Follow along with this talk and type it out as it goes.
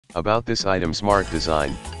About this item: smart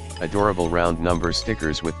design, adorable round number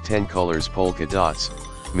stickers with 10 colors polka dots,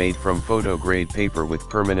 made from photo grade paper with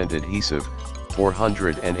permanent adhesive,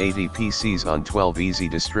 480 PCs on 12 easy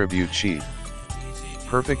distribute sheet.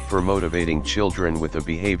 Perfect for motivating children with a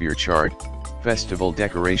behavior chart, festival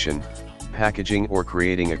decoration, packaging or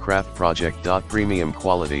creating a craft project. Premium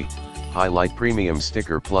quality, highlight premium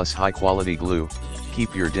sticker plus high quality glue,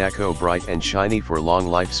 keep your deco bright and shiny for long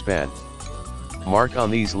lifespan. Mark on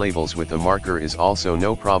these labels with a marker is also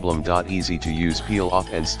no problem. Easy to use, peel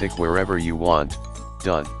off and stick wherever you want.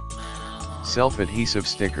 Done. Self-adhesive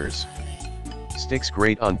stickers. Sticks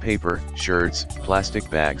great on paper, shirts, plastic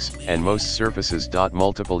bags, and most surfaces.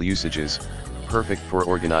 Multiple usages, perfect for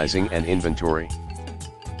organizing and inventory.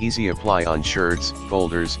 Easy apply on shirts,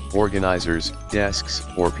 folders, organizers, desks,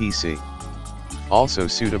 or PC. Also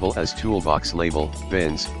suitable as toolbox label,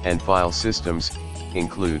 bins, and file systems.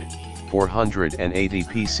 Include 480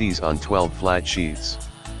 PCs on 12 flat sheets.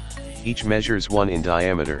 Each measures 1 in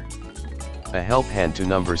diameter. A help hand to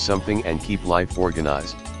number something and keep life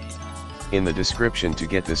organized. In the description to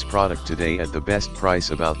get this product today at the best price.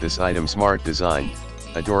 About this item: smart design,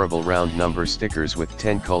 adorable round number stickers with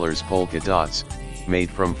 10 colors polka dots, made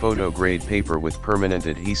from photo grade paper with permanent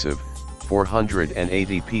adhesive,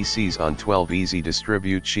 480 PCs on 12 easy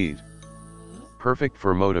distribute sheet. Perfect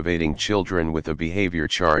for motivating children with a behavior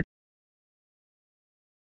chart,